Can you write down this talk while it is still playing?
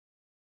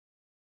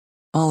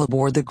all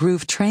aboard the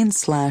Groove Train /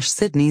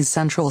 Sydney's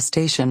Central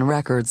Station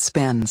Records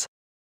spins.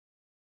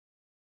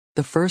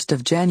 The 1st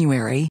of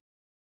January,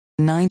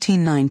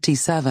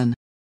 1997.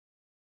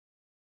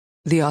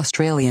 The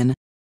Australian.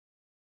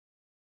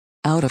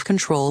 Out of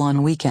Control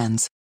on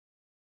Weekends.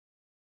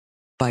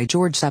 By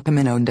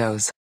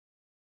Giuseppe.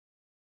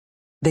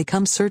 They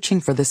come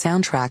searching for the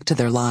soundtrack to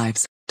their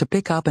lives, to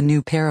pick up a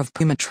new pair of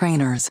Puma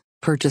trainers,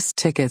 purchase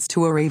tickets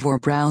to a rave or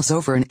browse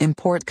over an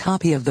import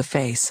copy of The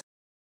Face.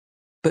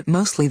 But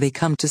mostly they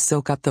come to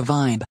soak up the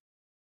vibe.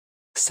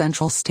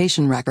 Central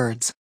Station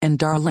Records, in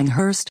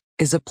Darlinghurst,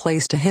 is a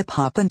place to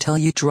hip-hop until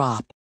you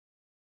drop.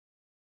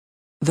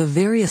 The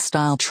various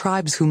style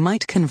tribes who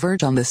might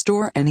converge on the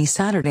store any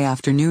Saturday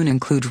afternoon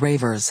include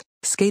ravers,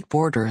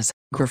 skateboarders,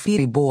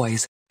 graffiti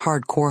boys,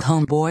 hardcore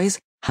homeboys,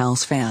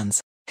 house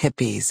fans,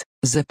 hippies,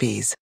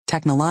 zippies,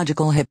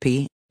 technological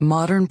hippie,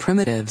 modern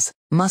primitives,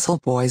 muscle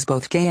boys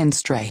both gay and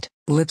straight,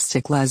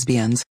 lipstick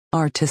lesbians,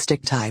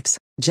 artistic types,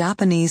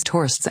 Japanese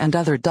tourists and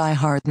other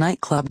die-hard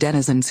nightclub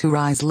denizens who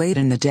rise late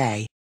in the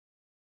day.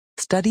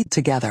 Studied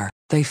together,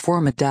 they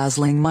form a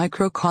dazzling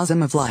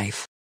microcosm of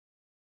life.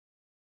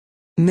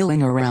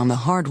 Milling around the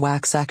hard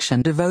wax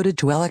section devoted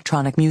to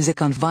electronic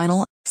music on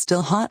vinyl,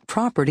 still hot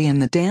property in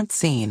the dance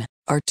scene,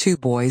 are two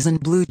boys in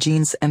blue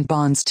jeans and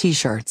Bonds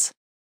t-shirts.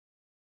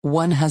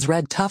 One has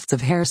red tufts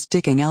of hair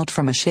sticking out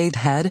from a shaved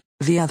head,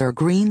 the other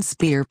green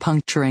spear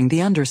puncturing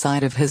the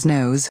underside of his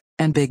nose,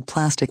 and big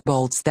plastic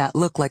bolts that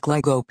look like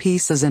Lego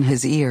pieces in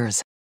his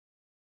ears.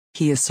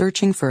 He is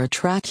searching for a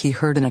track he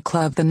heard in a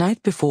club the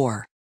night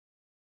before.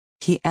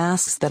 He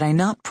asks that I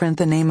not print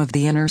the name of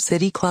the inner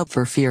city club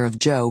for fear of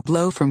Joe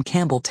Blow from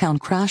Campbelltown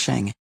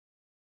crashing.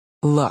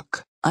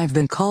 Look, I've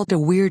been called a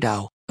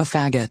weirdo, a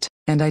faggot,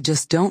 and I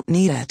just don't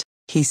need it,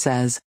 he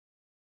says.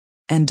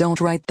 And don't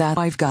write that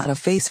I've got a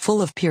face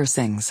full of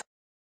piercings.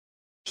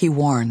 He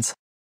warns.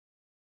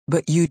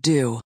 But you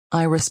do,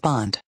 I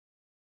respond.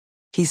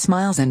 He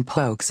smiles and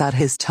pokes out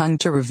his tongue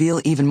to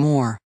reveal even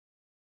more.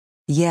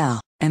 Yeah,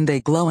 and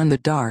they glow in the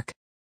dark.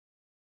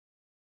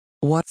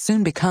 What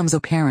soon becomes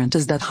apparent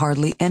is that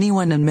hardly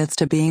anyone admits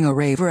to being a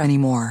raver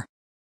anymore.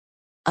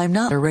 I'm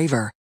not a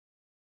raver,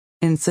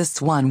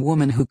 insists one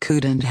woman who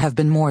couldn't have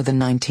been more than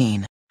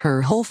 19,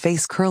 her whole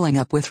face curling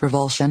up with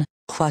revulsion,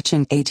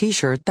 clutching a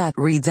t-shirt that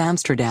reads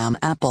Amsterdam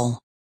Apple.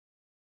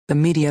 The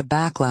media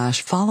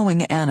backlash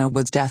following Anna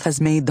Wood's death has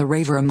made the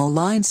raver a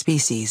maligned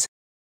species.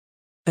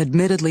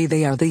 Admittedly,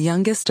 they are the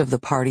youngest of the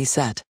party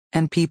set,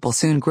 and people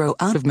soon grow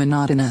out of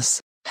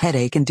monotonous,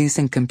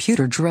 headache-inducing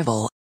computer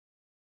drivel.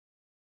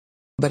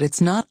 But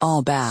it's not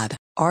all bad,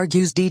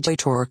 argues DJ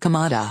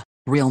Torquemada,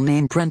 real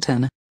name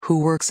Brenton, who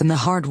works in the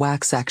hard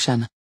wax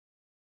section.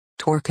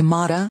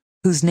 Torquemada,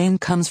 whose name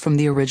comes from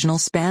the original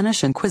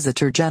Spanish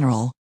Inquisitor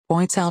General,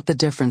 points out the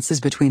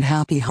differences between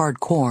happy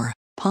hardcore,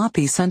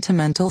 poppy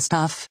sentimental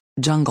stuff,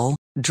 jungle,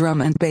 drum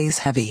and bass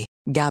heavy,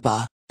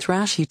 gabba,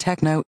 thrashy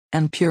techno,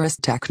 and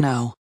purist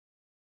techno.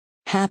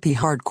 Happy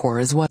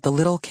hardcore is what the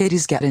little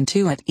kiddies get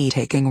into at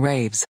e-taking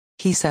raves,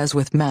 he says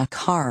with mock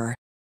horror.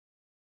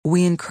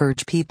 We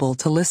encourage people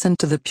to listen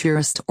to the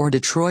purist or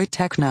Detroit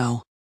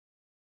techno.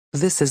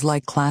 This is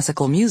like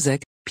classical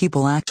music,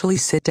 people actually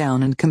sit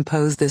down and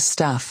compose this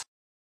stuff.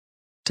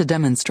 To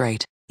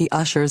demonstrate, he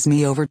ushers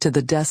me over to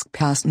the desk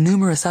past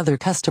numerous other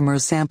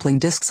customers sampling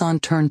discs on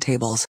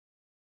turntables.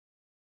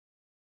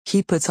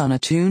 He puts on a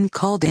tune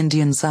called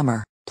Indian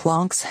Summer,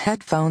 plonks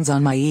headphones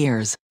on my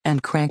ears,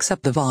 and cranks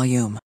up the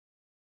volume.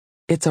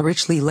 It's a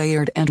richly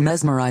layered and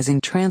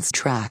mesmerizing trance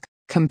track,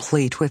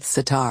 complete with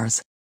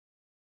sitars.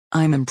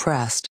 I'm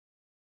impressed.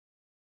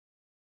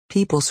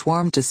 People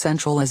swarm to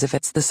Central as if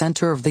it's the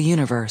center of the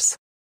universe.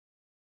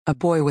 A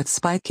boy with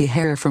spiky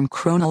hair from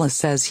Cronulla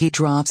says he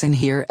drops in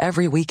here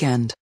every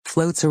weekend,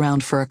 floats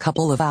around for a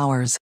couple of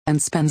hours,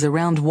 and spends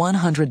around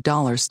 $100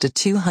 to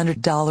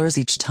 $200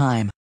 each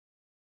time.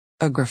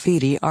 A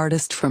graffiti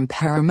artist from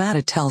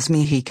Parramatta tells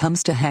me he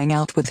comes to hang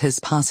out with his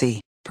posse,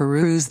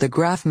 peruse the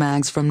graph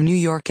mags from New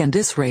York and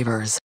dis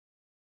ravers.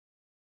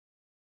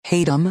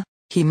 Hate 'em,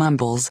 he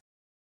mumbles.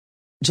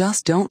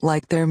 Just don't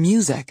like their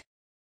music.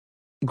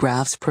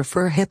 Graphs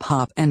prefer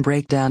hip-hop and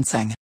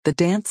breakdancing, the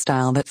dance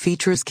style that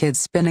features kids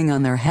spinning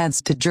on their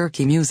heads to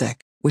jerky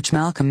music, which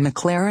Malcolm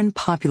McLaren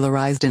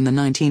popularized in the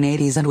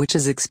 1980s and which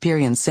is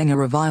experiencing a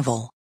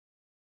revival.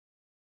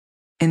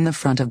 In the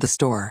front of the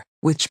store,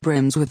 which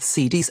brims with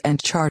CDs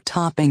and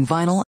chart-topping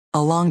vinyl,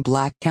 a long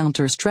black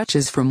counter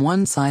stretches from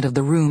one side of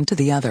the room to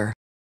the other.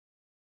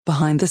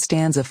 Behind the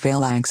stands a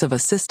phalanx of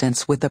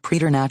assistants with a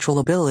preternatural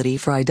ability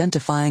for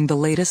identifying the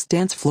latest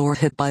dance floor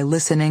hit by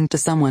listening to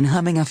someone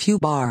humming a few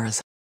bars.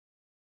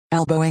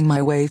 Elbowing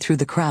my way through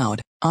the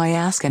crowd, I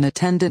ask an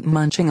attendant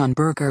munching on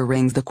burger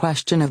rings the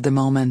question of the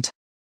moment.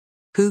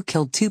 Who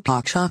killed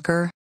Tupac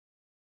Shakur?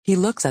 He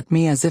looks at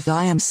me as if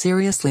I am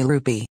seriously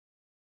loopy.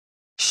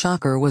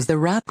 Shakur was the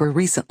rapper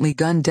recently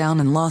gunned down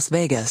in Las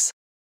Vegas.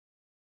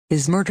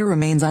 His murder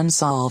remains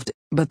unsolved,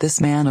 but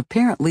this man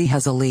apparently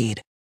has a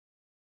lead.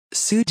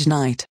 Suge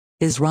Knight,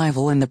 his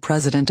rival and the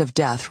president of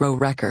Death Row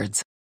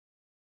Records.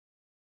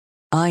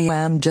 I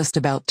am just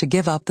about to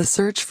give up the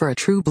search for a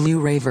true blue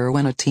raver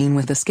when a teen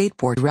with a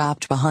skateboard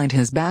wrapped behind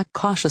his back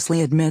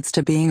cautiously admits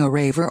to being a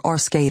raver or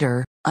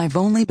skater. I've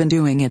only been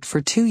doing it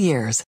for 2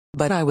 years,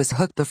 but I was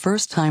hooked the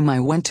first time I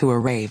went to a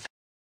rave.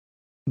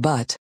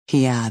 But,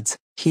 he adds,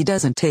 he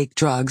doesn't take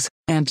drugs,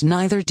 and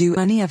neither do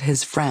any of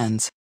his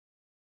friends.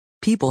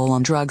 People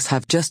on drugs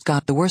have just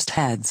got the worst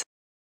heads.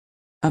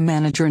 A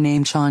manager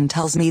named Sean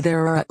tells me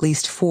there are at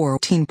least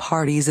 14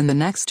 parties in the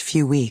next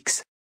few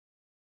weeks.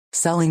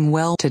 Selling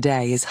well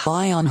today is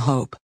High on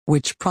Hope,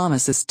 which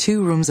promises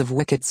 2 rooms of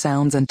wicked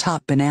sounds and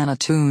top banana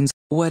tunes,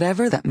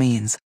 whatever that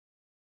means.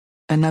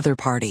 Another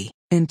party,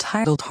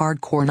 entitled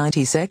Hardcore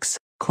 96,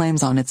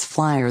 claims on its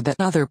flyer that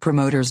other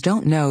promoters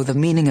don't know the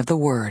meaning of the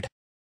word.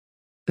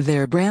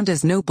 Their brand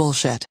is no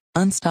bullshit,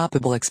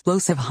 unstoppable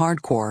explosive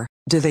hardcore.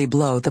 Do they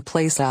blow the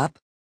place up?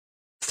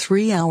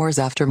 3 hours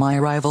after my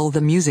arrival,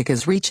 the music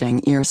is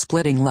reaching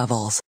ear-splitting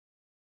levels.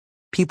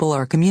 People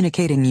are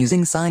communicating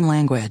using sign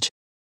language.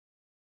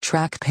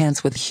 Track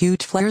pants with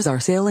huge flares are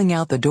sailing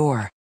out the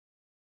door.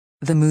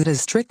 The mood is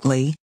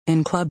strictly,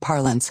 in club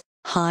parlance,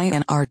 high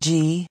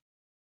NRG.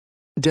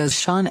 Does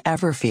Sean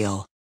ever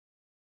feel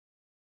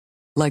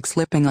like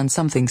slipping on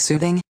something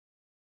soothing?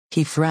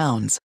 He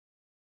frowns.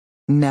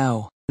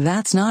 No,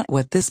 that's not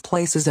what this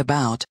place is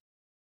about.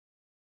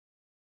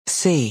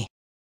 C.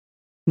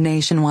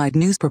 Nationwide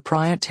News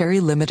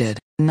Proprietary Limited,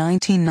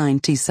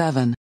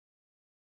 1997.